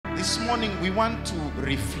This morning we want to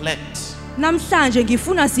reflect Namhlanje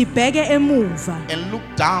ngifuna sibheke emuva. and look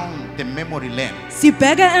down the memory lane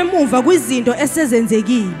Sibheke emuva kwizinto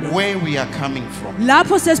esezenzekile. where we are coming from.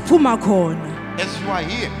 Lapho sesiphuma khona. As you are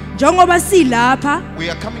here, Njengoba silapha we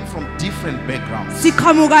are coming from different backgrounds.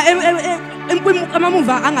 siqhamuka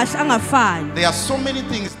amamuva angafani. There are so many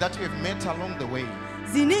things that we have met along the way.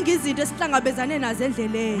 Ziningi izinto esihlangabezane nazo We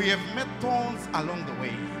endleleni. have met thorns along the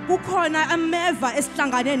way. Kukhona ameva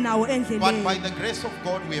esihlangane nawo But by endleleni. the grace of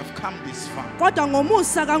God, we have come this far. Kodwa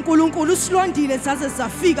ngomusa kaNkuluNkulu usilondile saze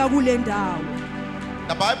safika kule ndawo.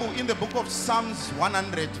 The Bible in the book of Psalms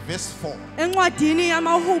 100 verse 4, Encwadini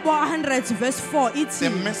yamahubo 100 verse 4 the ithi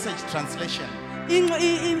Message translation,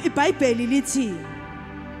 iBhayibheli lithi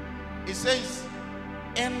it says,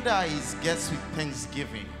 enter his gates with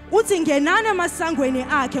thanksgiving uthi ngenani emasangweni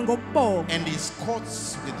akhe ngokubonga and his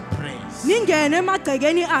courts with praise. ningene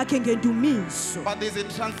emagcekeni akhe ngendumiso. But there's a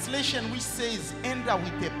translation which says, enter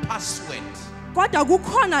with a password. Kodwa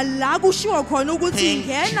kukhona la kushiwo khona ukuthi Thank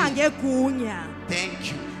ngena you. ngegunya.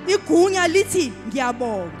 Thank you. Igunya lithi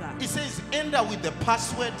ngiyabonga. It says, enter with the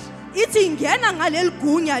password. Ithi ngena ngaleli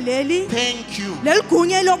gunya leli, Thank you. leli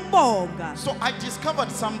gunya lokubonga. So I discovered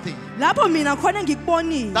something. Lapho mina khona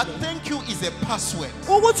ngikubonile That thank you is a password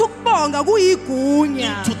ukuthi ukubonga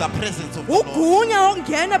kuyigunya. into the presence of the Lord. Ugunya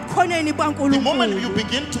ongena ebukhoneni The moment you bakaNkulunkulu.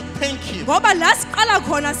 begin to thank him, Ngoba la siqala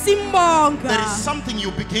khona there is simbonga. something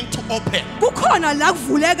you begin to open. Kukhona la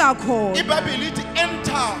kuvuleka khona. Ibhayibheli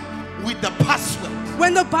enter with the password.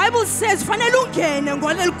 When the Bible says fanele ungene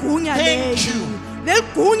ngoleli gunya Thank leli. you. Leli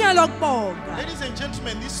gunya lokubonga. Ladies and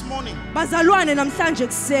gentlemen, this morning, Bazalwane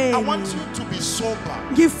namhlanje I want kuseni. you to be sober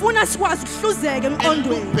Ngifuna sikwazi ukuhluzeka and look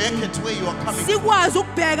emqondweni. back at where you are coming from. Sikwazi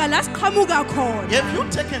ukubheka la siqhamuka khona. Have you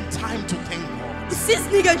taken time to thank God?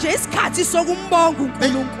 Sisinike nje isikhathi sokumbonga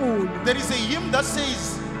uNkulunkulu. There is a hymn that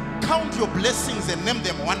says, count your blessings and name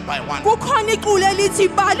them one by one. Kukhona iqulu elithi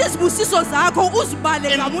bala izibusiso zakho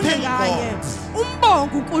uzibale And ngamunye thank ngaye. God.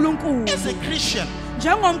 Umbonga uNkulunkulu. As a Christian,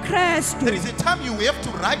 Njengomkrestu there is a time you have to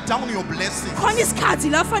write down your blessings. khona isikhathi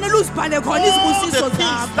la fanele uzibhale khona All the izibusiso things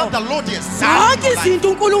that zakho. the Lord has done Zonke in your life. izinto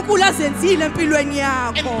uNkulunkulu azenzile empilweni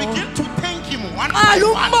And yakho. begin to thank him one by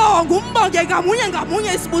Qala one. umbonge ngamunye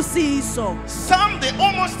ngamunye isibusiso. Some, they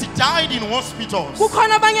almost died in hospitals.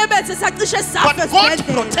 Kukhona abanye bethu sacishe safa But God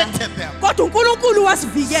esibhedlela. protected them. Kodwa uNkulunkulu Some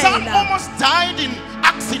wasivikela. almost died in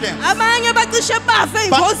accidents. Abanye bacishe bafa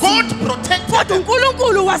But God engozini. protected Kodwa them.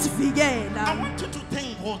 uNkulunkulu I wasivikela. want you to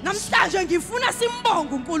thank God. Namhlanje ngifuna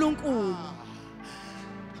simbonge uNkulunkulu.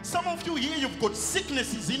 Some of you here, you've got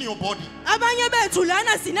sicknesses in your body. Abanye bethu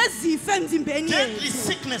lana sinezifo emzimbeni Deadly yethu.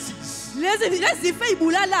 sicknesses Lezifo that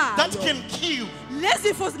ezibulalayo. can kill.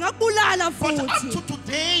 Lezifo zingakubulala But up futhi. to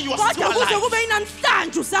today, you are still Kodwa kuze alive. kube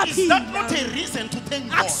namhlanje Is that not usaphila. a reason to thank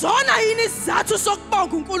God? Akusona yini isizathu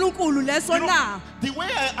sokubonga uNkulunkulu leso You know, na? the way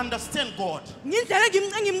I understand God, Ngindlela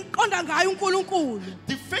engimqonda ngayo uNkulunkulu.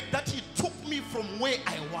 the fact that He took me from where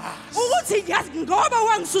I was Ukuthi ngoba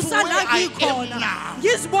wangisusa To where la I am ngikhona. now.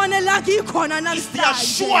 Ngizibone la ngikhona is the namhlanje.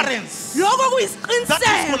 assurance Lokho that is going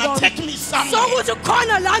to take kuyisiqiniseko me somewhere. sokuthi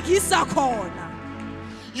khona la ngisa khona.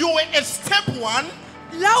 You were at step 1,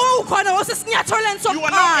 Lawo ukhona wasesinyatholeni you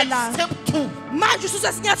are now at sokuqala. step 2. Manje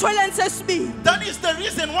ususesinyatholeni sesibili. That is the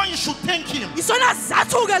reason why you should thank Him. Isona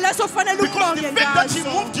sizathu ke leso fanele Because the ubonge fact that He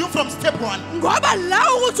ngaso. moved you from step 1 Ngoba la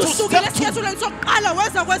ukuthi To usukile step two. esinyatholeni sokuqala weza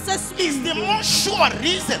is the kwesesibili. more sure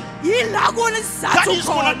reason Yila kona that isizathu is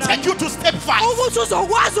going to take khona. you to step 5. Ukuthi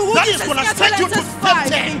uzokwazi That ukuthi is gonna take you esinyatholeni to step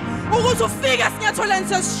 10. sesi-5 ukuthi ufike esinyatholeni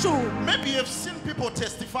sesishumi. Maybe you have seen people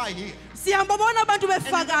testify here. Siyababona abantu And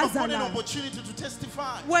you never befakaza got an la. opportunity to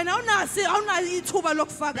testify. Wena awunayo ithuba Because you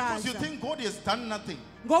lokufakaza. think God has done nothing.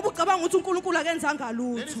 Ngoba ucabanga ukuthi uNkulunkulu akenzanga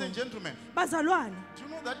Ladies lutho. and gentlemen, Bazalwane, do you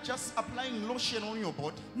know that just applying lotion on your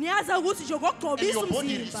body niyazi ukuthi nje and ngokugcobisa your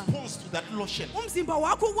body umzimba, responds to that lotion umzimba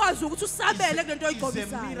wakho ukwazi ukuthi usabele kulento is a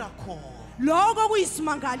oyigcobisayo. miracle. Lokho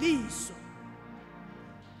kuyisimangaliso.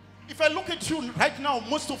 If I look at you right now,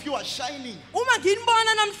 most of you are shining. Uma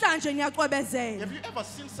nginibona namhlanje ngiyacwebezela. Have you ever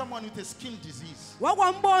seen someone with a skin disease?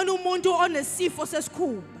 Wakwambona umuntu onesifo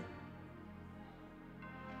sesikhumba.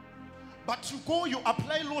 But you go, you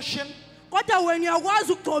apply lotion, Kodwa wena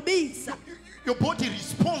uyakwazi ukugcobisa. your body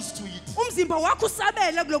responds to it. Umzimba wakho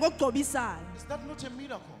usabele kuloko okugcobisayo. Is that not a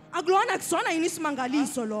miracle? Akulona kusona yini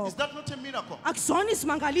isimangaliso Is lokho? that not a miracle? Akusona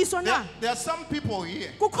isimangaliso na? There are some people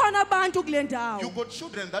here. Kukhona abantu kule You ndawo. got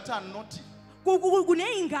children that are naughty.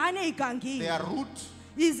 Kuneyingane They ezigangile. are rude.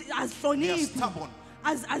 They are Azihloniphi. stubborn.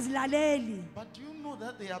 Azilaleli. But do you know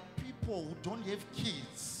that there are people people who don't have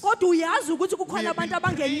kids. Kodwa uyazi ukuthi We kukhona have been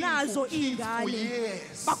abantu praying abangenazo for kids for ingane.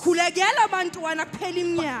 years. Bakhulekela abantwana kuphela There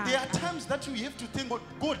iminyaka. are times that you have to thank God,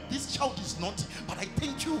 God, this child is naughty, but I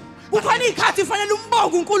thank you. Kukhona ikhathi fanele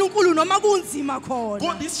umbonge uNkulunkulu noma kunzima khona.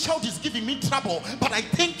 God, this child is giving me trouble, but I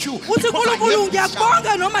thank you. Uthi because I uNkulunkulu have this child.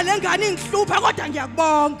 ngiyakubonga noma lengane ingihlupha kodwa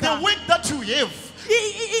ngiyakubonga. The work that you have.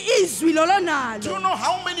 Izwi lolo Do you nalo. know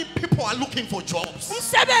how many people are looking for jobs?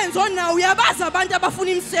 Umsebenzi onawo uyabaza abantu abafuna But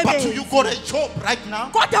you imisebenzi. got a job right now.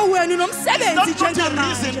 Kodwa wena It's unomsebenzi not a reason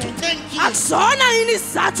njengamanje. to thank you. Akusona yini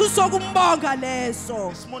isizathu sokumbonga leso.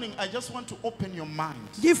 This morning, I just want to open your mind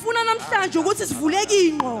Ngifuna namhlanje ukuthi sivuleke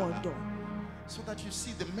ingqondo. so that you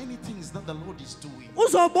see the many things that the Lord is doing.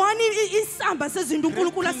 Uzobona isamba sezinto Great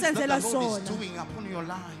uNkulunkulu things that the asenzela Lord is sona. doing upon your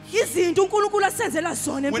life. Izinto uNkulunkulu asenzela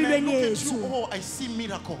zona When I empilweni look at yethu. you, oh, I see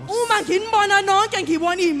miracles. Uma nginibona nonke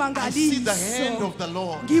ngibona I see the hand imangaliso. of the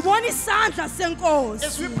Lord. Ngibona isandla As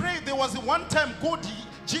senkosi. we pray, there was one time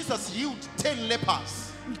Jesus healed 10 lepers.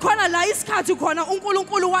 Khona la isikhathi khona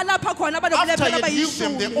uNkulunkulu walapha khona After abanobulephela he healed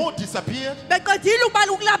them, they bayishumi. all disappeared. Beqedile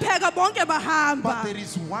ukulapheka bonke But bahamba. there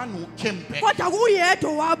is one who came back Kodwa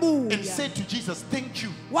kuyedwa and wabuya. said to Jesus, thank you.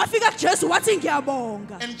 Wafika kuJesu wathi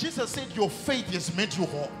ngiyabonga. And Jesus said, your faith has made you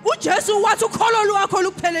whole. uJesu wathi ukholo lwakho So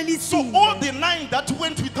lukuphelelisiwe. all the 9 that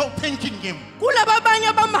went without thanking him, Kulaba abanye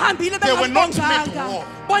abamhambile They were not made bengabonganga. war.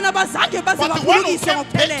 Bona bazange baze But the one who baphulukiswe came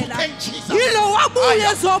back to ngokuphelela. thank Jesus, Yilo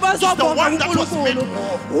wabuye zoba is the zobonga one that was made uNkulunkulu.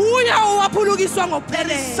 war. Uya owaphulukiswa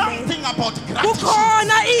There is ngokuphelela. something about gratitude.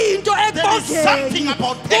 Kukhona into There is something ekubongeni.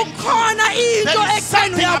 about thank you. Kukhona into There is ekutheni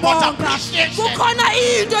something about uyabonga. appreciation. Kukhona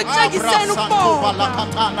into ekutshengiseni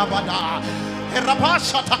ukubonga.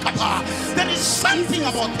 There is something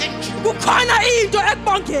about thank you. Kukhona into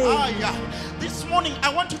ekubongeni. Yeah. This morning,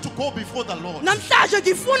 I want you to go before the Lord. Namhlanje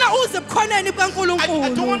ngifuna uze ebukhoneni I don't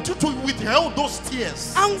bukaNkulunkulu. want you to withhold those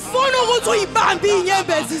tears. Angifuni ukuthi uyibambe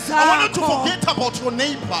inyembezi I want you to zakho. forget about your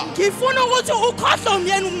neighbor. Ngifuna ukuthi ukhohle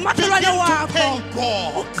umyeni Begin umakhelwane to wakho. thank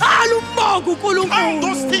God. Uqala umbonge Count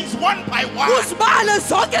those uNkulunkulu. things one by one. Uzibale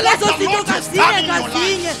zonke lezo What the zinto Lord has ngazinye done in your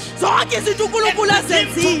ngazinye. life. Zonke izinto uNkulunkulu And begin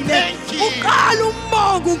to azenzile. thank Him. Uqala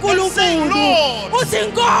umbonge And say, uNkulunkulu. Lord, Uthi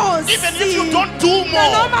Nkosi. even if you don't do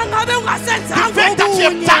more, Noma ngabe ungasenzanga the fact that you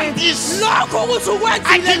have okunye. done this, Lokho ukuthi I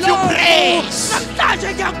ukwenzile give you lokho. praise. Namhlanje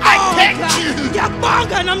I thank ngiyakubonga. you.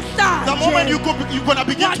 Ngiyakubonga namhlanje. the moment you're going to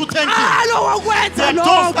begin to thank Him, Waqala wakwenza the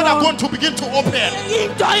doors that are lokho. going to begin to open,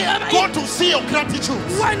 Into going to see your gratitude.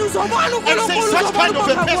 wena uzobona And uNkulunkulu say such uzobona kind of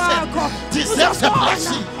a ubonga person kwakho. deserves a Uzobona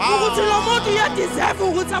blessing. ukuthi lo muntu uyadeserve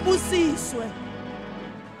ukuthi abusiswe.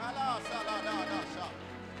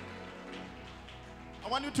 I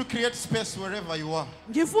want you to create space wherever you are.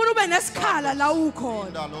 Ngifuna ube nesikhala la ukhona.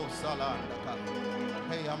 Ndalo salanda.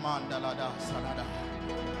 Hey, Amanda Lada Salada.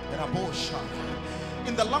 Rabosha.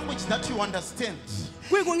 In the language that you understand,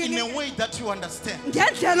 in a way that you understand.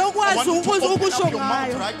 Ngendlela I okwazi want you to ukuze open ukusho up your mouth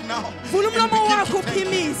ngayo. right now Vula and umlomo begin wakho to thank Him.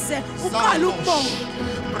 uphimise. Uqala ukubonga.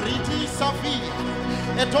 Briti Safia,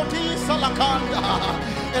 Etoti Salakanda,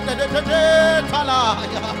 Etete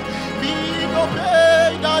Talaya, Vino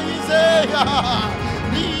Peda Isaiah,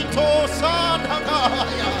 Vito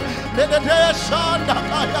Sandakaya, Dede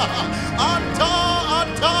Shandakaya, Anta,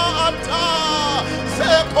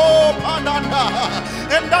 Seko Pananda,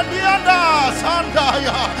 and Danianda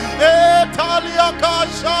Sandaya, Etalia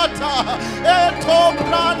Kashata, Eto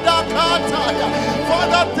Branda Kataya.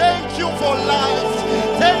 Father, thank you for life.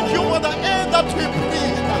 Thank you for the air that we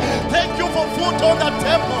breathe. Thank you for food on the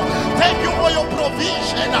table. Thank you for your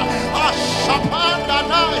provision.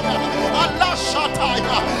 Ashapandanaya,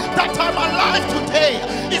 Alashataya. That I'm alive today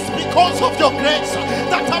is because of your grace.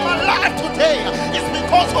 That I'm alive today is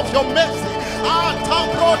because of your mercy.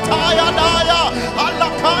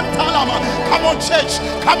 Come on, church.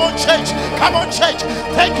 Come on, church. Come on, church.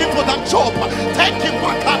 Thank Him for that job. Thank Him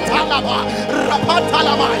for that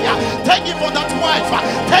Thank Him for that wife.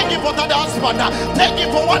 Thank Him for that husband. Thank Him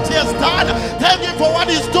for what He has done. Thank Him for what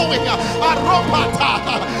He's doing.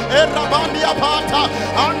 Aropata, Erabandia Pata,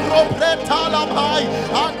 Andropreta Labai,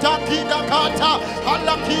 Antakida Kata,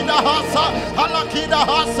 Alakida Hasa,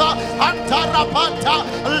 Antarapata,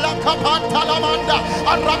 Lakapata Lamanda,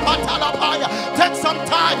 Arapata Labaya. Take some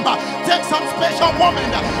time, take some special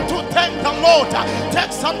moment to thank the Lord.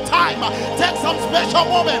 Take some time, take some special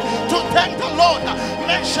moment to thank the Lord.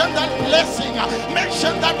 Mention that blessing,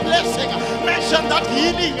 mention that blessing, mention that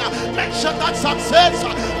healing, mention that success.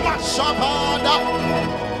 Mashabada,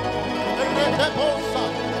 Retebosa,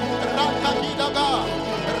 Rakakidaga,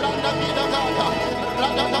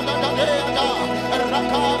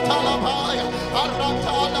 Rakatalabaya,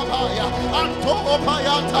 Aratalabaya,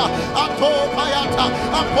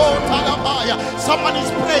 Someone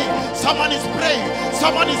is praying. Someone is praying.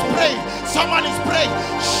 Someone is praying. Someone is praying.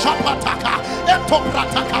 Shapataka,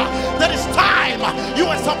 etoprataka. There is time you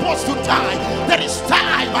were supposed to die. There is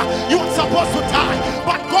time you were supposed to die.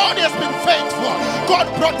 But God has been faithful. God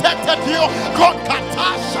protected you. God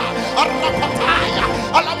katasha. Arapataya.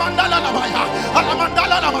 Alamandala lamaya.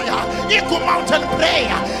 Alamandala lamaya. Iku mountain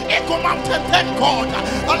prayer. Iku mountain thank God.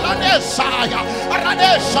 Alanesaya.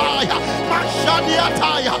 Aranesaya.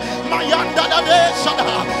 Mashadiataya. Mayandala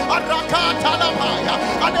desada. Arakata lamaya.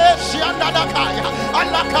 Aneshiandalakaya.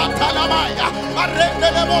 Alakata lamaya.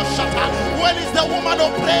 Arendeleboshata. Where is the woman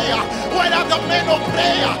of prayer? Where are the men of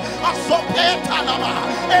prayer? Asopetalama.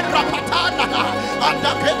 Erapatana.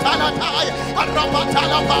 Andaketalataya.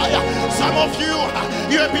 Arapatalabaya. Some of you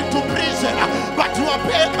have been to prison, but you are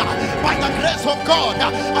back by the grace of God.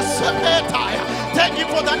 Asepetaya. Thank you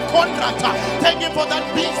for that contract. Thank you for that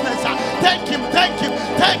business. Thank him, thank him,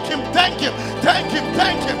 thank him, thank him, thank him,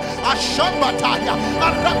 thank him. Ashambataya,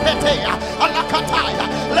 Arapetea, Alakataya.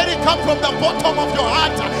 Let it come from the bottom of your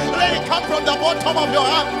heart. Let it come from the bottom of your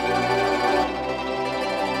heart.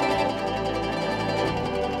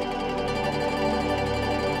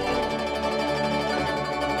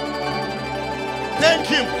 Thank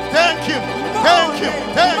him, thank him, thank him,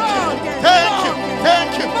 thank him, thank him,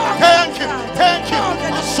 thank him, thank him, thank him.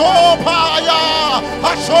 Asopaya,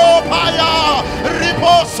 Asopaya,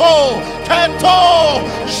 Riboso, Keto,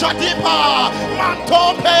 Shadipa,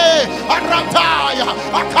 Mantope, Arataya,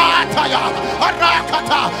 Akataya,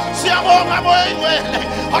 Arakata, Siamonga Moenwele,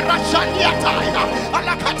 Arashaniataya,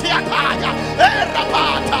 Alakatiataya,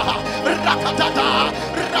 Erapata, Rakatata,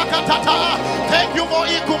 Rakatata. Thank you for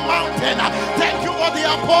Eagle Mountain. Thank you for the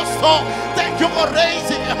apostle. Thank you for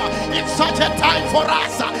raising him. It's such a time for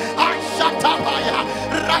us. Ashatabaya,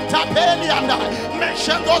 Ratapelianda.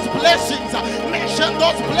 Mention those blessings. Mention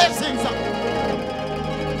those blessings.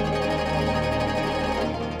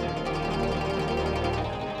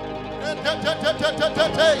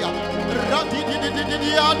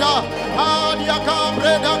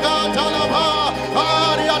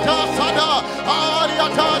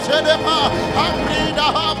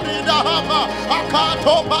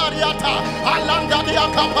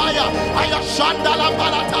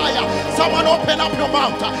 Someone open up your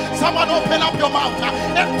mouth. Someone open up your mouth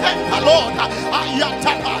and thank the Lord.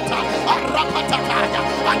 Ayatapata, Arapatakaya,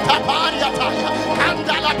 Atapariataya,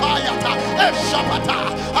 Kandalabayata, Eshapata,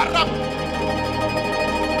 Arap.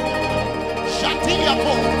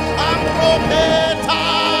 Shatiapo, Ampropeta,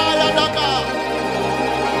 Yadaka.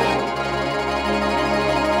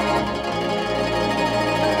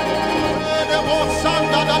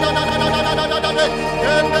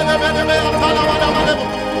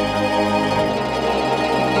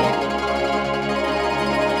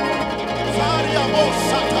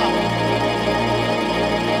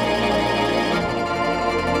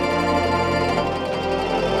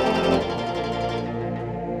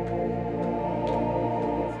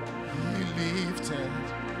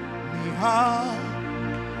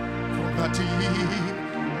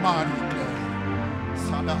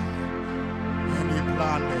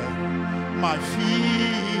 My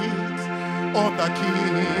feet on the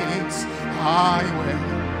King's highway,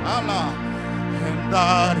 Allah, and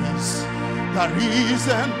that is the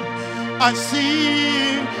reason I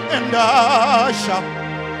sing and I shout.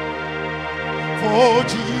 For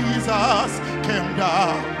Jesus came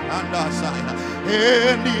down and I sang,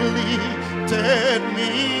 and he lifted me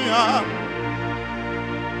up.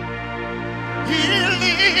 He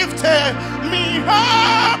lifted me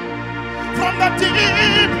up from the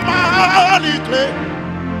deep valley clay,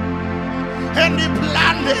 and he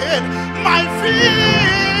planted my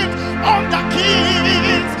feet on the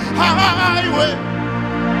King's highway.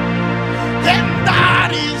 And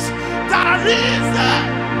that is the reason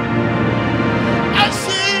I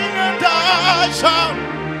sing and I shout.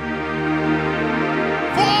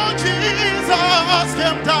 For Jesus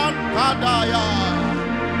came down, Kadaya,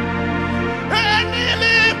 and he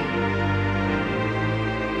lived.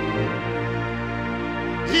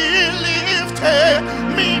 He lifted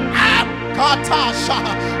me up. Katasha.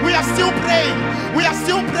 We are still praying. We are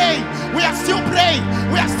still praying. We are still praying.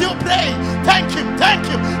 We are still praying. Thank him. Thank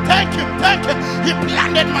him. Thank him. Thank him. He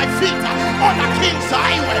planted my feet on the King's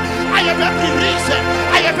highway. I have every reason.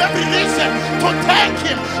 I have every reason to thank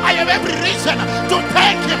him. I have every reason to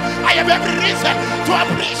thank him. I have every reason to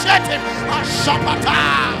appreciate him.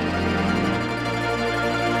 Ashapata.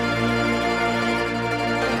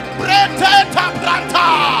 Preteta planta,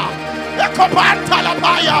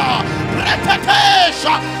 Ekopantalapaya,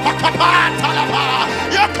 Retetesha, Akapantalapa,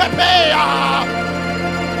 Yakapea.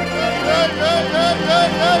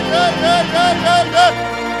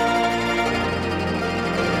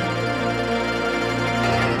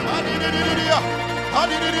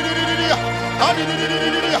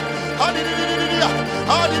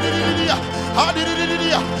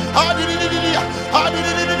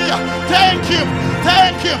 Thank him,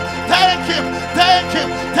 thank him, thank him, thank him,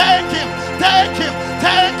 thank him, thank him,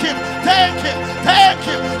 thank him, thank him, thank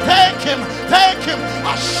him, thank him, thank him.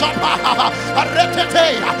 Ashapa,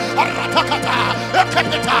 Aretetea, Aratakata,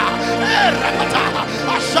 Ekapeta, Erapata,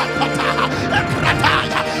 Ashapata,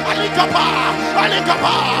 Ekrataya, Alikapa,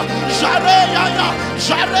 Alikapa, Shareya,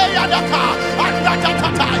 Shareya Daka,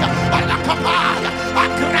 Andatataya, Alakapaya,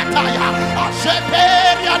 Akrataya,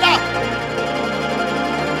 Asheperiana.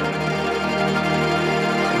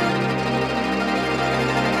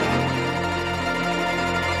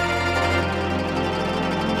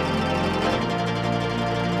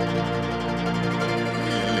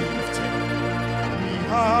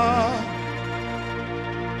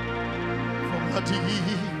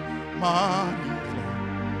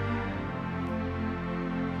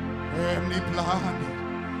 And he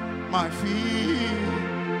planted my feet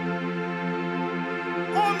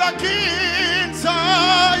on the King's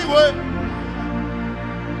highway.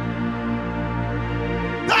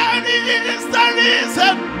 That is the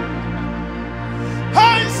reason I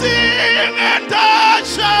sing and I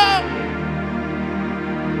shout,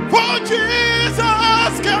 for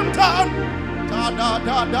Jesus came down. Da da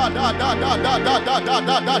da da da da da da da da da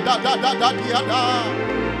da da da da da da.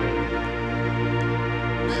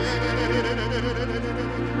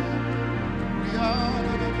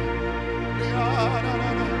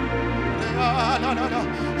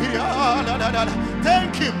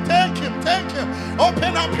 Thank him, thank him, thank him.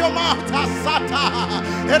 Open up your mouth, Asata.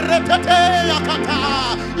 Eretete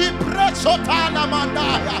yakata. Ipresotana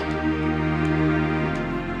mandaya.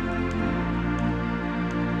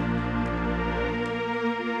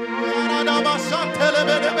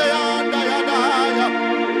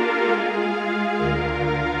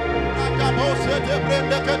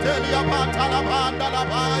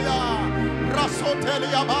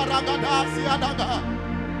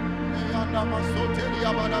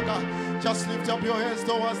 Just lift up your hands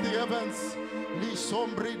towards the heavens.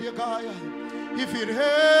 If it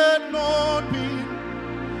had not been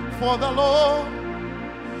for the Lord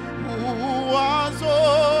who was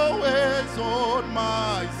always on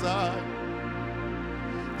my side,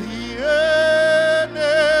 the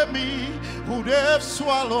enemy would have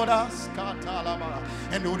swallowed us,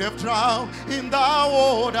 and would have drowned in the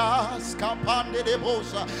waters.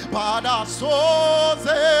 But our souls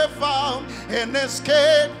have found an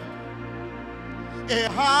escape, a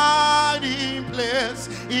hiding place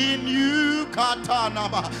in you,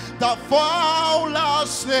 Katanaba. The fowler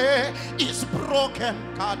snare is broken,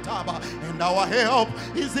 Kataba, and our help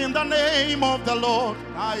is in the name of the Lord.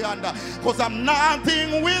 Because I'm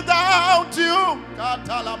nothing without you,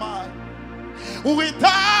 Katalamai.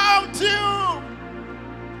 Without you,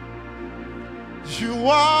 you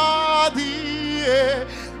are the air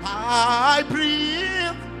I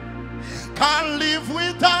breathe. Can't live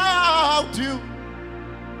without you.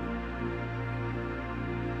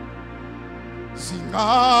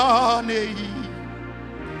 Singane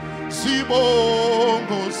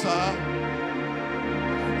sibongosa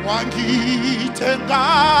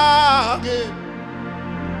wangitengage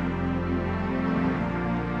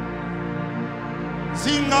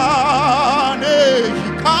Singane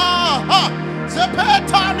hikaha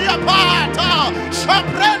sepetania pata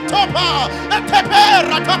shaprentopa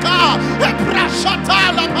etepera taka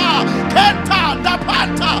eprashatalapa kenta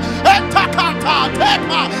dapata etakata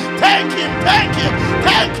tepa. Thank him, thank him,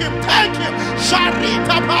 thank him, thank him.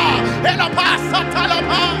 Sharitapa elapasa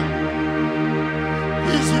talapa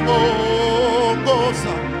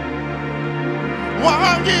isibongosa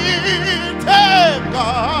wangitenga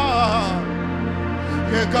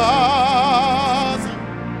yegazi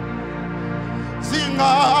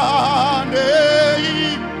zinganei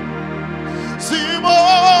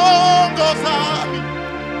sibongozami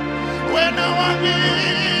wena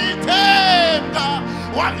wangitenga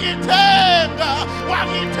wangitenga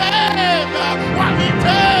wangitenga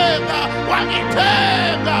wangitenga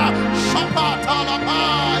wangitenga shapata la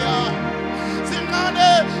paya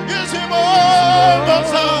zingane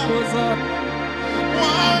isibongoza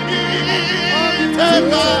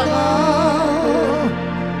wangitenga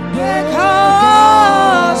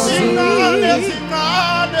zingane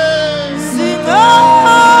zingane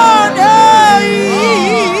zingane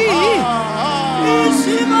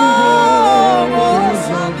isibongoza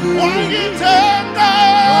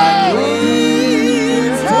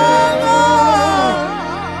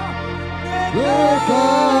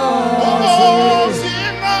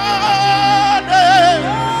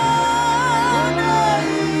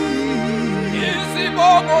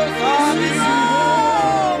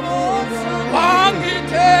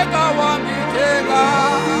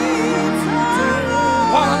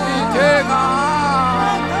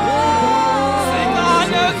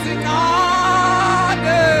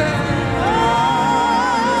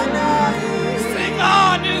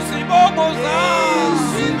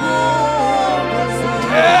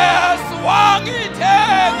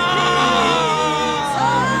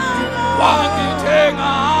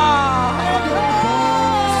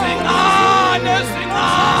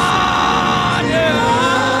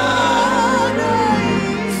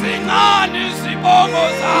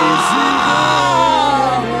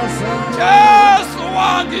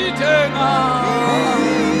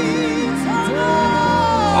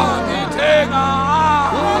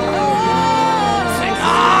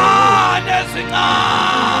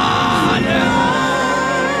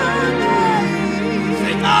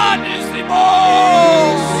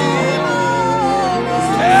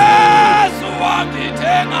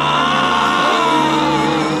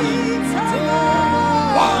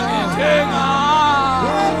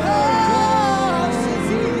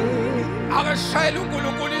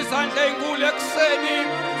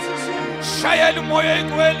Shayela umoya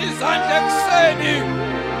ingcwele izandla ekseni.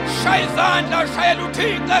 Shaya izandla, shayela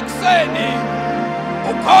uThixo ekseni.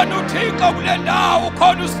 Ukhona uThixo kule ndawo,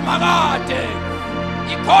 ukhona uSimakade.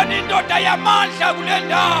 Ikhona indoda yamandla kule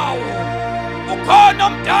ndawo. Ukhona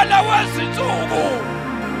umdala wezinsuku.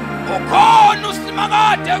 Ukhona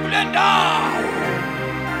uSimakade kule ndawo.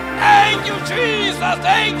 Thank you, Jesus.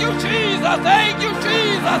 Thank you, Jesus. Thank you,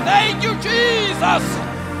 Jesus. Thank you, Jesus.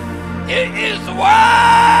 He is worthy.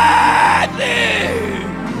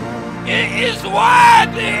 He is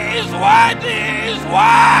worthy. He is worthy. He is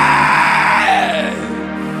worthy.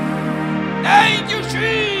 Thank you,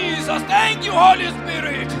 Jesus. Thank you, Holy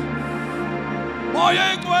Spirit.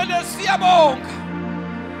 Moya ingcwele siyabonga.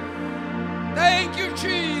 Thank you,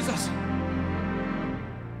 Jesus.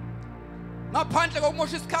 Ngaphandle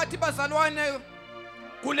kokumosha isikhathi bazalwane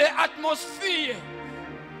kule atmosphere.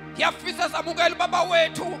 Ngiyafisa samukela baba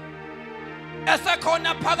wethu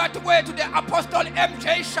esekhona phakathi kwethu, the Apostle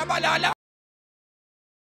MJ Shabalala.